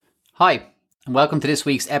Hi, and welcome to this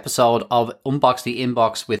week's episode of Unbox the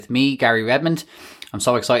Inbox with me, Gary Redmond. I'm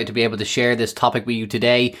so excited to be able to share this topic with you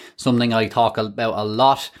today, something I talk about a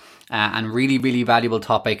lot and really valuable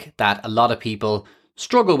topic that a lot of people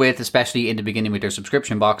struggle with, especially in the beginning with their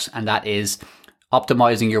subscription box, and that is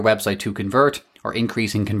optimizing your website to convert or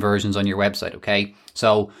increasing conversions on your website, okay?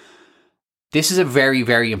 So this is a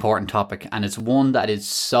very important topic, and it's one that is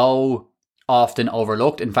so often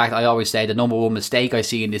overlooked. In fact, I always say the number one mistake I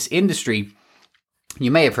see in this industry,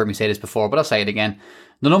 you may have heard me say this before, but I'll say it again.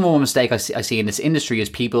 The number one mistake I see in this industry is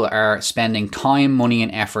people are spending time, money,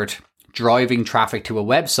 and effort driving traffic to a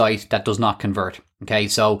website that does not convert. Okay,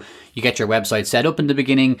 so you get your website set up in the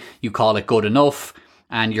beginning, you call it good enough,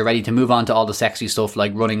 and you're ready to move on to all the sexy stuff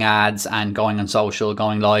like running ads and going on social,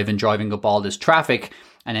 going live and driving up all this traffic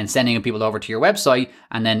and then sending people over to your website,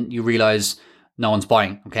 and then you realize no one's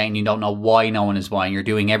buying, okay? And you don't know why no one is buying. You're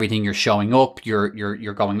doing everything. You're showing up. You're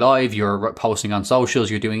going live. You're posting on socials.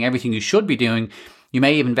 You're doing everything you should be doing. You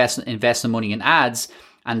may even invest some money in ads,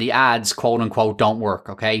 and the ads, quote unquote, don't work,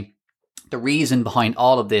 okay? The reason behind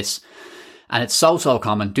all of this, and it's so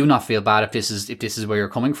common. Do not feel bad if this is where you're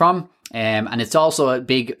coming from, and it's also a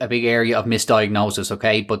big area of misdiagnosis,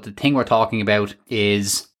 okay? But the thing we're talking about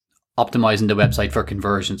is optimizing the website for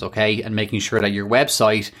conversions, okay? And making sure that your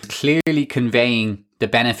website is clearly conveying the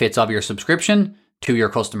benefits of your subscription to your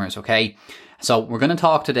customers, okay? So we're going to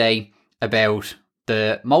talk today about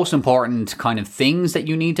the most important kind of things that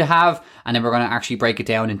you need to have, and then we're going to actually break it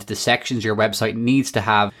down into the sections your website needs to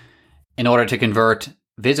have in order to convert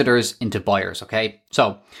visitors into buyers, okay?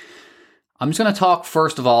 So I'm just going to talk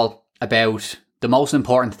first of all about the most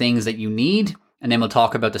important things that you need, and then we'll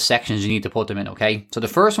talk about the sections you need to put them in, okay? So the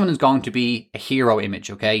first one is going to be a hero image,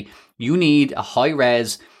 okay? You need a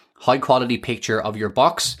high-res, high-quality picture of your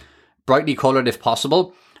box, brightly colored if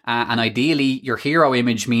possible, and ideally your hero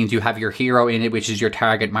image means you have your hero in it, which is your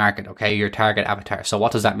target market, okay? Your target avatar. So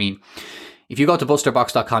what does that mean? If you go to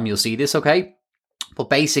busterbox.com, you'll see this, okay? But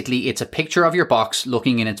basically, it's a picture of your box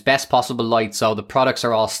looking in its best possible light. So the products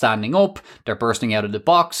are all standing up. They're bursting out of the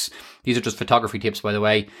box. These are just photography tips, by the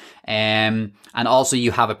way. And also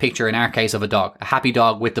you have a picture, in our case, of a dog. A happy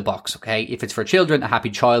dog with the box, okay? If it's for children, a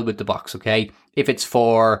happy child with the box, okay? If it's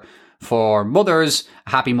for mothers,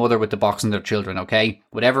 a happy mother with the box and their children, okay?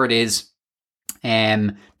 Whatever it is,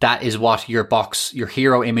 that is what your box, your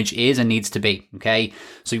hero image is and needs to be, okay?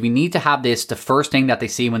 So we need to have this the first thing that they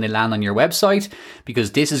see when they land on your website,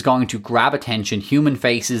 because this is going to grab attention. Human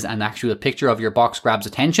faces and actually a picture of your box grabs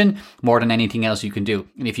attention more than anything else you can do.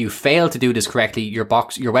 And if you fail to do this correctly, your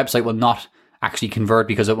website will not actually convert,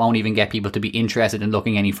 because it won't even get people to be interested in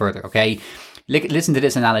looking any further, okay? Listen to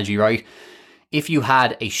this analogy, right? If you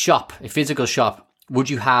had a shop, a physical shop, would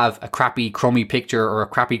you have a crappy, crummy picture or a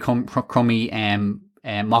crappy, crummy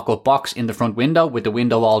mock-up box in the front window with the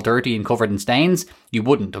window all dirty and covered in stains? You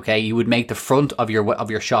wouldn't, okay? You would make the front of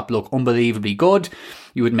your shop look unbelievably good.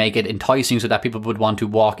 You would make it enticing so that people would want to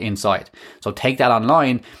walk inside. So take that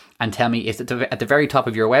online and tell me, is it at the very top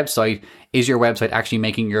of your website, is your website actually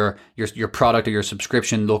making your product or your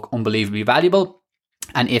subscription look unbelievably valuable?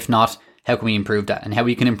 And if not, how can we improve that? And how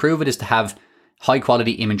we can improve it is to have high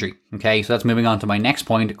quality imagery. Okay, so that's moving on to my next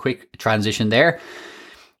point. A quick transition there.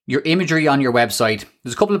 Your imagery on your website.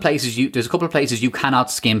 There's a couple of places you cannot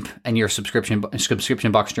skimp in your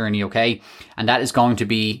subscription box journey. Okay, and that is going to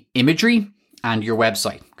be imagery and your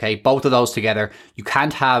website. Okay, both of those together. You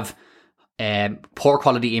can't have poor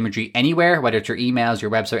quality imagery anywhere, whether it's your emails, your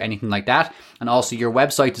website, anything like that. And also your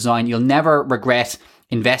website design. You'll never regret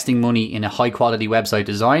investing money in a high quality website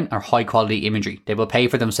design or high quality imagery. They will pay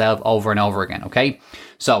for themselves over and over again, okay?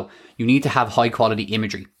 So you need to have high quality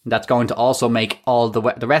imagery. That's going to also make all the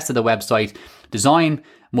rest of the website design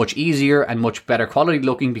much easier and much better quality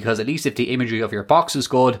looking, because at least if the imagery of your box is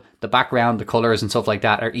good, the background, the colors and stuff like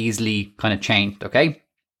that are easily kind of changed, okay?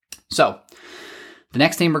 So the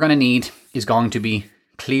next thing we're going to need is going to be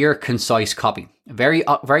clear, concise copy. A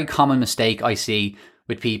very common mistake I see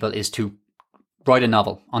with people is to write a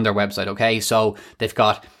novel on their website, okay? So they've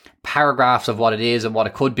got paragraphs of what it is and what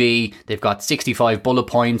it could be. They've got 65 bullet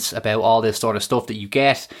points about all this sort of stuff that you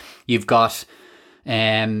get. You've got,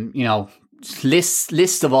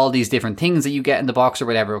 lists of all these different things that you get in the box or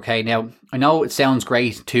whatever, okay? Now, I know it sounds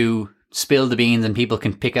great to spill the beans and people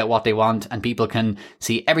can pick out what they want and people can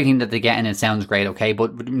see everything that they get and it sounds great, okay?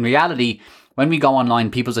 But in reality, when we go online,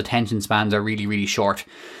 people's attention spans are really short.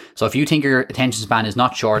 So if you think your attention span is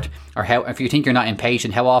not short, or if you think you're not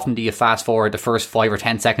impatient, how often do you fast forward the first 5 or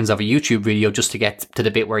 10 seconds of a YouTube video just to get to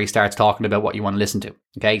the bit where he starts talking about what you want to listen to?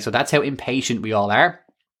 Okay, so that's how impatient we all are.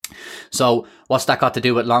 So what's that got to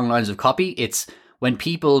do with long lines of copy? It's when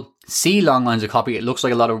people see long lines of copy, it looks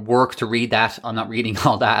like a lot of work to read that. I'm not reading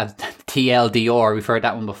all that. TLDR, we've heard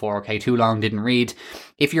that one before. Okay, too long, didn't read.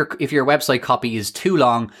 If your website copy is too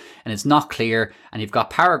long and it's not clear and you've got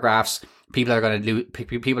paragraphs, people are going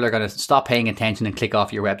to stop paying attention and click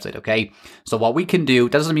off your website. Okay, so what we can do,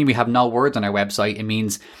 that doesn't mean we have no words on our website. It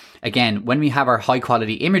means, again, when we have our high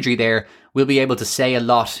quality imagery there, we'll be able to say a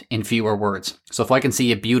lot in fewer words. So if I can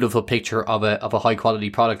see a beautiful picture of a high quality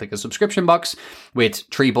product like a subscription box with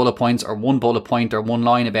 3 bullet points or 1 bullet point or 1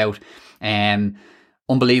 line about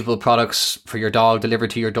unbelievable products for your dog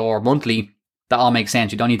delivered to your door monthly, that all makes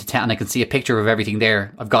sense. You don't need to tell, and I can see a picture of everything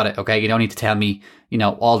there. I've got it. Okay, you don't need to tell me,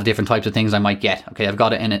 all the different types of things I might get. Okay, I've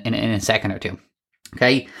got it in a second or two.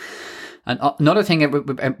 Okay. And another thing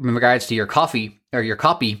in regards to your copy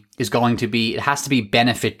is going to be, it has to be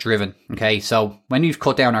benefit driven. Okay, so when we've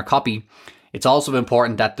cut down our copy, it's also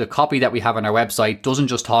important that the copy that we have on our website doesn't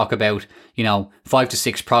just talk about 5 to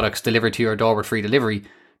 6 products delivered to your door with free delivery.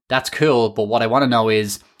 That's cool, but what I want to know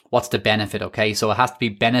is, what's the benefit? Okay, so it has to be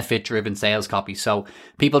benefit driven sales copy. So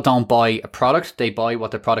people don't buy a product, they buy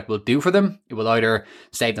what the product will do for them. It will either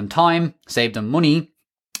save them time, save them money,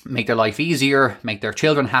 make their life easier, make their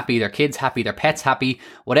children happy, their kids happy, their pets happy,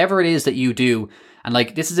 whatever it is that you do. And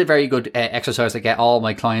this is a very good exercise I get all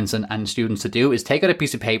my clients and students to do, is take out a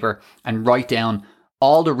piece of paper and write down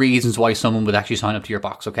all the reasons why someone would actually sign up to your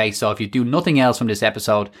box. Okay, so if you do nothing else from this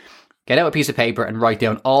episode, get out a piece of paper and write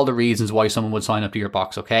down all the reasons why someone would sign up to your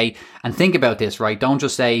box. Okay, and think about this, right? Don't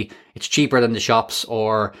just say it's cheaper than the shops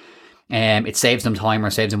or it saves them time or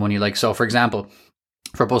saves them money. So for example,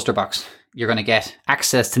 for BusterBox, you're going to get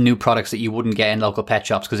access to new products that you wouldn't get in local pet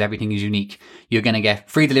shops because everything is unique. You're going to get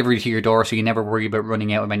free delivery to your door, so you never worry about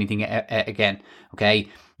running out of anything again. Okay,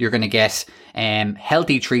 you're going to get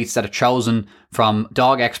healthy treats that are chosen from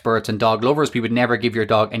dog experts and dog lovers. We would never give your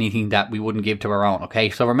dog anything that we wouldn't give to our own. Okay,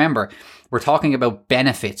 so remember, we're talking about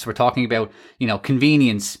benefits. We're talking about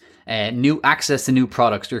convenience. New access to new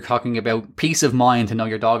products. You're talking about peace of mind to know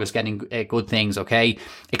your dog is getting good things. Okay,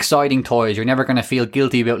 exciting toys. You're never going to feel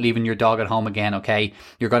guilty about leaving your dog at home again. Okay,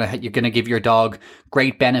 you're gonna give your dog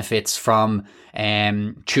great benefits from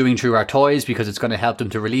chewing through our toys, because it's going to help them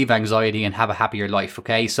to relieve anxiety and have a happier life.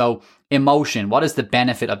 Okay, so emotion. What is the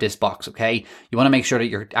benefit of this box? Okay, you want to make sure that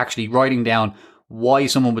you're actually writing down why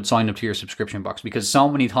someone would sign up to your subscription box, because so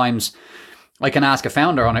many times I can ask a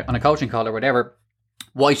founder on a coaching call or whatever,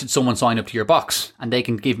 why should someone sign up to your box? And they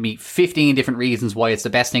can give me 15 different reasons why it's the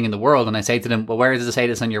best thing in the world. And I say to them, well, where does it say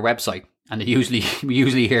this on your website? And we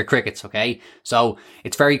usually hear crickets. Okay, so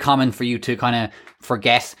it's very common for you to kind of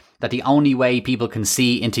forget that the only way people can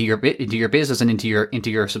see into your business and into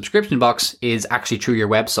your subscription box is actually through your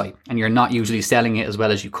website, and you're not usually selling it as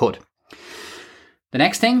well as you could. The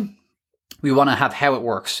next thing, we want to have how it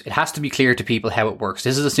works. It has to be clear to people how it works.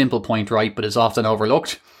 This is a simple point, right? But it's often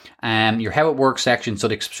overlooked. Your how it works section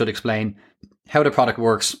should explain how the product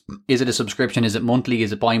works. Is it a subscription? Is it monthly?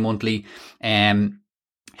 Is it bi-monthly?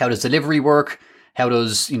 How does delivery work? How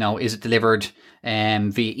does, is it delivered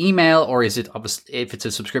via email, or is it, obviously, if it's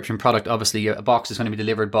a subscription product, obviously a box is going to be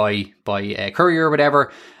delivered by a courier or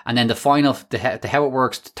whatever. And then the final, the how it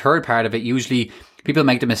works, the third part of it, usually people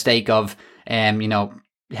make the mistake of,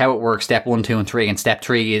 how it works, step 1, 2, and 3, and step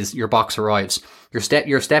 3 is your box arrives.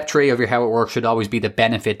 Your step 3 of your how it works should always be the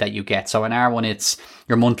benefit that you get. So in our one, it's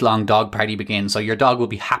your month-long dog party begins. So your dog will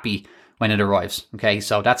be happy when it arrives. Okay,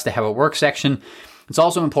 so that's the how it works section. It's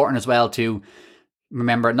also important as well to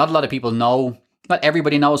remember, not a lot of people know, not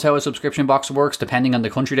everybody knows how a subscription box works, depending on the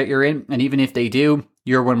country that you're in. And even if they do,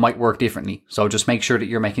 your one might work differently. So just make sure that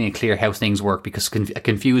you're making it clear how things work, because a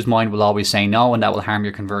confused mind will always say no, and that will harm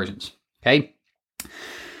your conversions. Okay.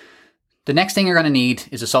 The next thing you're going to need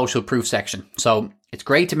is a social proof section. So it's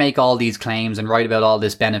great to make all these claims and write about all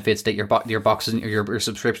these benefits that your box or your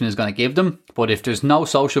subscription is going to give them. But if there's no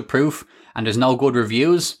social proof and there's no good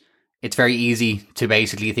reviews, it's very easy to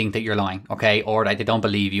basically think that you're lying, okay? Or that they don't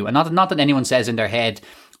believe you. And not that anyone says in their head,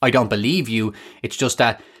 I don't believe you. It's just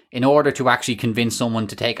that in order to actually convince someone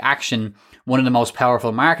to take action, one of the most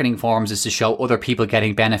powerful marketing forms is to show other people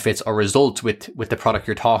getting benefits or results with the product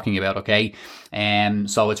you're talking about, okay?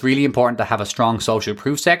 So it's really important to have a strong social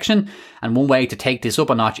proof section. And one way to take this up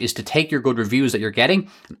a notch is to take your good reviews that you're getting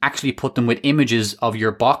and actually put them with images of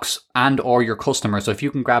your box and or your customers. So if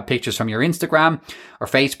you can grab pictures from your Instagram or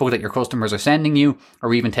Facebook that your customers are sending you,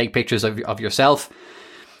 or even take pictures of yourself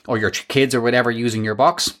or your kids or whatever using your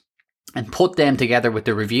box, and put them together with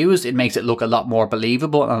the reviews, it makes it look a lot more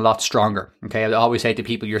believable and a lot stronger. Okay, I always say to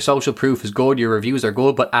people, your social proof is good, your reviews are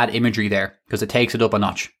good, but add imagery there because it takes it up a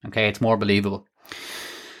notch. Okay, it's more believable.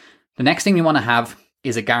 The next thing you want to have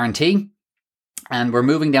is a guarantee. And we're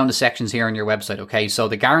moving down the sections here on your website, okay? So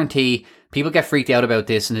the guarantee, people get freaked out about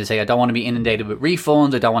this and they say, I don't want to be inundated with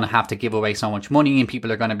refunds. I don't want to have to give away so much money, and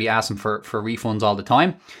people are going to be asking for refunds all the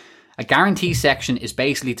time. A guarantee section is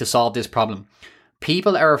basically to solve this problem.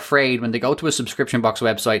 People are afraid when they go to a subscription box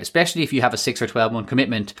website, especially if you have a 6 or 12 month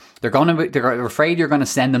commitment, they're afraid you're going to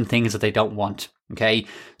send them things that they don't want. Okay.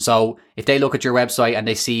 So if they look at your website and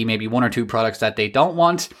they see maybe 1 or 2 products that they don't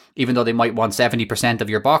want, even though they might want 70% of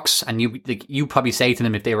your box, and you probably say to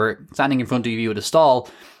them, if they were standing in front of you at a stall,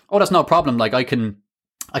 oh, that's no problem. Like I can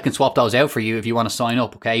swap those out for you if you want to sign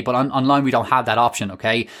up. Okay. But online, we don't have that option.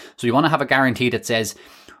 Okay. So you want to have a guarantee that says,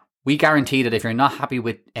 we guarantee that if you're not happy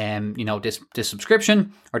with, this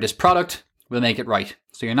subscription or this product, we'll make it right.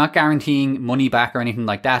 So you're not guaranteeing money back or anything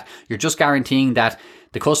like that. You're just guaranteeing that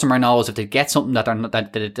the customer knows if they get something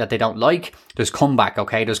that they don't like, there's comeback.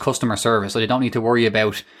 Okay, there's customer service, so they don't need to worry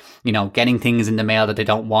about getting things in the mail that they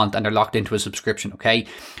don't want and they're locked into a subscription. Okay,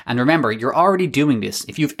 and remember, you're already doing this.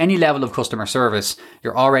 If you have any level of customer service,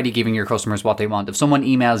 you're already giving your customers what they want. If someone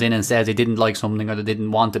emails in and says they didn't like something or they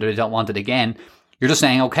didn't want it or they don't want it again, you're just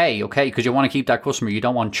saying, okay, because you want to keep that customer. You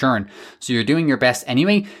don't want churn. So you're doing your best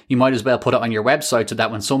anyway. You might as well put it on your website so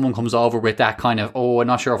that when someone comes over with that kind of, oh, I'm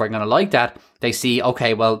not sure if I'm going to like that, they see,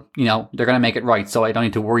 okay, well, they're going to make it right. So I don't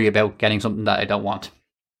need to worry about getting something that I don't want.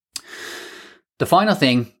 The final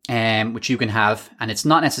thing, which you can have, and it's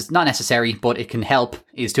not necessary, but it can help,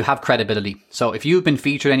 is to have credibility. So if you've been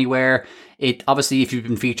featured anywhere, if you've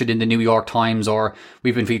been featured in the New York Times, or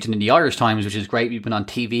we've been featured in the Irish Times, which is great. We've been on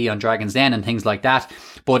TV on Dragon's Den and things like that,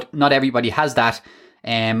 but not everybody has that.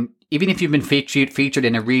 Even if you've been featured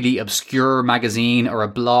in a really obscure magazine or a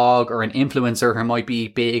blog or an influencer who might be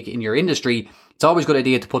big in your industry, it's always a good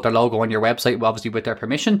idea to put their logo on your website, obviously with their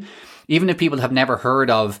permission. Even if people have never heard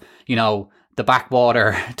of, the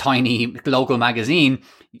Backwater tiny local magazine,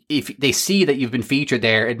 if they see that you've been featured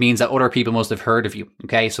there, it means that other people must have heard of you.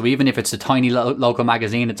 Okay, so even if it's a tiny local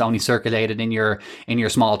magazine, it's only circulated in your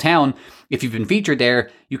small town. If you've been featured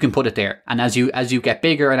there, you can put it there. And as you get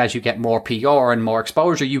bigger and as you get more PR and more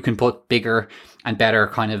exposure, you can put bigger and better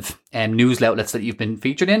kind of news outlets that you've been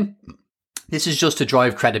featured in. This is just to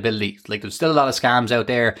drive credibility. Like, there's still a lot of scams out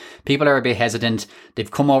there. People are a bit hesitant.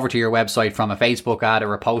 They've come over to your website from a Facebook ad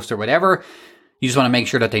or a post or whatever. You just want to make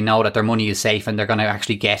sure that they know that their money is safe and they're going to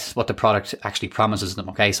actually get what the product actually promises them.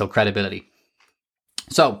 Okay, so credibility.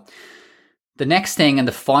 So the next thing and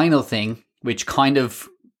the final thing, which kind of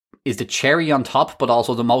is the cherry on top, but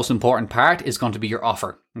also the most important part, is going to be your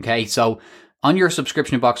offer. Okay, so on your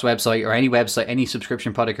subscription box website or any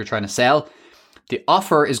subscription product you're trying to sell, the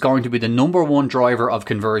offer is going to be the number one driver of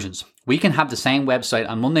conversions. We can have the same website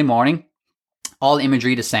on Monday morning, all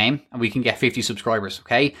imagery the same, and we can get 50 subscribers,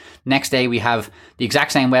 okay? Next day, we have the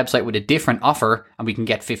exact same website with a different offer, and we can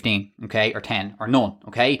get 15, okay? Or 10, or none,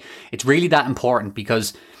 okay? It's really that important,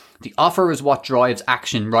 because the offer is what drives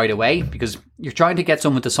action right away, because you're trying to get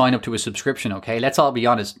someone to sign up to a subscription, okay? Let's all be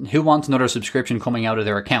honest. Who wants another subscription coming out of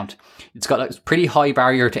their account? It's got a pretty high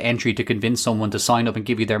barrier to entry to convince someone to sign up and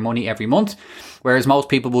give you their money every month, whereas most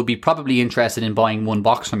people will be probably interested in buying one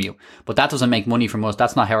box from you. But that doesn't make money from us.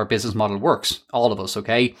 That's not how our business model works, all of us,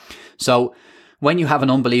 okay? So when you have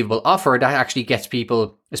an unbelievable offer, that actually gets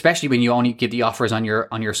people, especially when you only give the offers on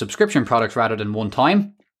your subscription product rather than one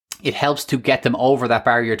time, it helps to get them over that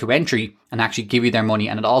barrier to entry and actually give you their money.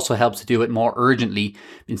 And it also helps to do it more urgently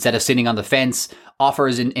instead of sitting on the fence.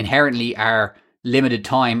 Offers inherently are limited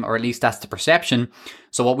time, or at least that's the perception.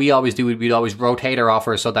 So what we always do, we'd always rotate our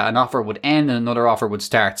offers so that an offer would end and another offer would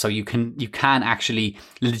start. So you can actually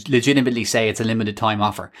legitimately say it's a limited time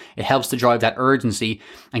offer. It helps to drive that urgency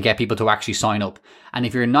and get people to actually sign up. And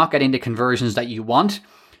if you're not getting the conversions that you want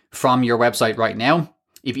from your website right now,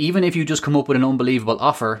 even if you just come up with an unbelievable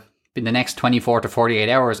offer in the next 24 to 48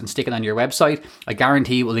 hours and stick it on your website, I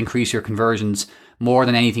guarantee it will increase your conversions more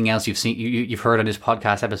than anything else you've heard on this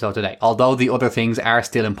podcast episode today. Although the other things are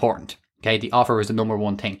still important. Okay, the offer is the number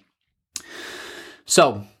one thing.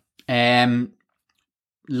 So,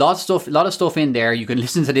 lot of stuff in there. You can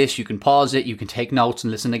listen to this, you can pause it, you can take notes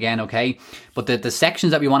and listen again. Okay, but the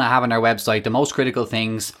sections that we want to have on our website, the most critical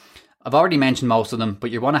things, I've already mentioned most of them,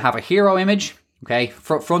 but you want to have a hero image. Okay,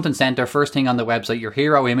 front and center, first thing on the website, your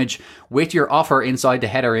hero image with your offer inside the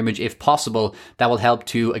header image if possible. That will help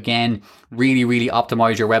to, again, really, really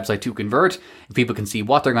optimize your website to convert. If people can see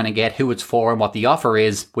what they're going to get, who it's for, and what the offer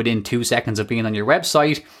is within 2 seconds of being on your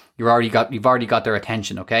website, you've already got their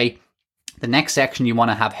attention, okay? The next section, you want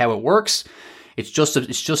to have how it works. It's just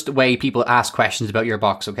the way people ask questions about your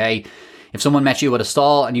box, okay? If someone met you at a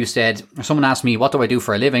stall and you said, or someone asked me, what do I do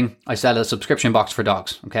for a living? I sell a subscription box for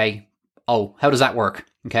dogs, okay? Oh, how does that work?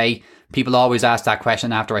 Okay. People always ask that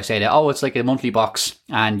question after I say that, oh, it's like a monthly box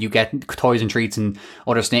and you get toys and treats and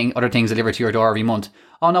other things delivered to your door every month.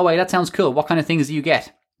 Oh, no way, that sounds cool. What kind of things do you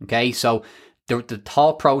get? Okay, so the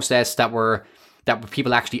thought process that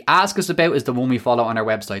people actually ask us about is the one we follow on our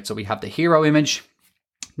website. So we have the hero image.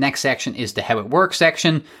 Next section is the how it works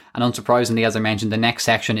section. And unsurprisingly, as I mentioned, the next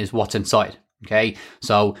section is what's inside. Okay,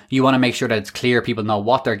 so you want to make sure that it's clear, people know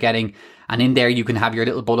what they're getting. And in there, you can have your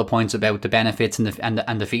little bullet points about the benefits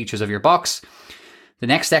and the features of your box. The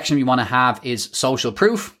next section we want to have is social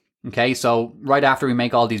proof. Okay, so right after we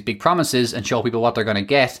make all these big promises and show people what they're going to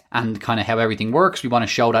get and kind of how everything works, we want to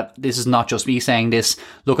show that this is not just me saying this.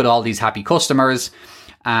 Look at all these happy customers,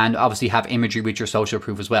 and obviously have imagery with your social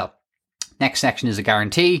proof as well. Next section is a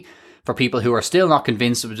guarantee. For people who are still not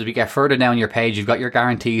convinced, as we get further down your page, you've got your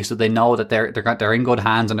guarantee, so they know that they're in good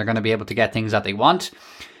hands and they're going to be able to get things that they want.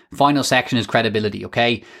 Final section is credibility.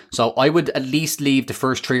 Okay, so I would at least leave the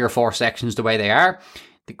first 3 or 4 sections the way they are.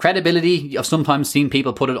 The credibility, I've sometimes seen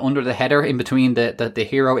people put it under the header in between the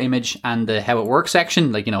hero image and the how it works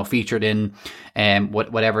section, like, featured in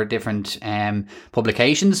whatever different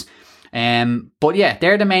publications. But yeah,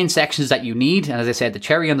 they're the main sections that you need. And as I said, the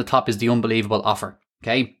cherry on the top is the unbelievable offer.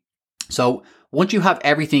 Okay, so once you have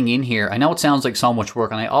everything in here, I know it sounds like so much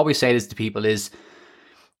work, and I always say this to people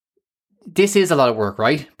this is a lot of work,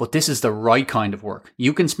 right? But this is the right kind of work.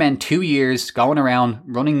 You can spend 2 years going around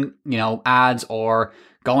running, ads or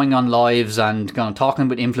going on lives and talking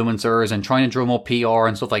with influencers and trying to drum up PR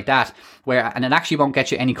and stuff like that, and it actually won't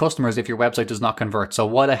get you any customers if your website does not convert. So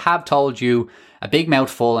what I have told you, a big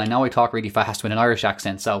mouthful, I know I talk really fast with an Irish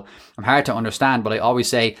accent, so I'm hard to understand, but I always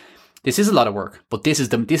say this is a lot of work, but this is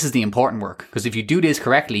the important work, because if you do this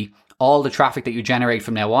correctly, all the traffic that you generate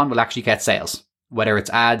from now on will actually get sales, whether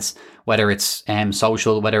it's ads, whether it's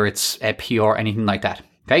social, whether it's PR, anything like that.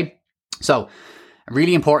 Okay, so a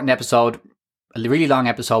really important episode, a really long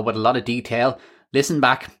episode with a lot of detail. Listen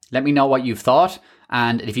back, let me know what you've thought.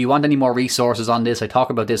 And if you want any more resources on this, I talk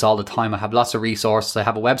about this all the time. I have lots of resources. I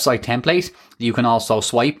have a website template. You can also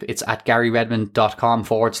swipe. It's at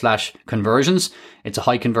garyredmond.com/conversions. It's a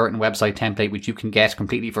high converting website template, which you can get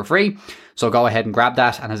completely for free. So go ahead and grab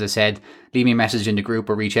that. And as I said, leave me a message in the group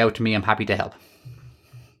or reach out to me. I'm happy to help.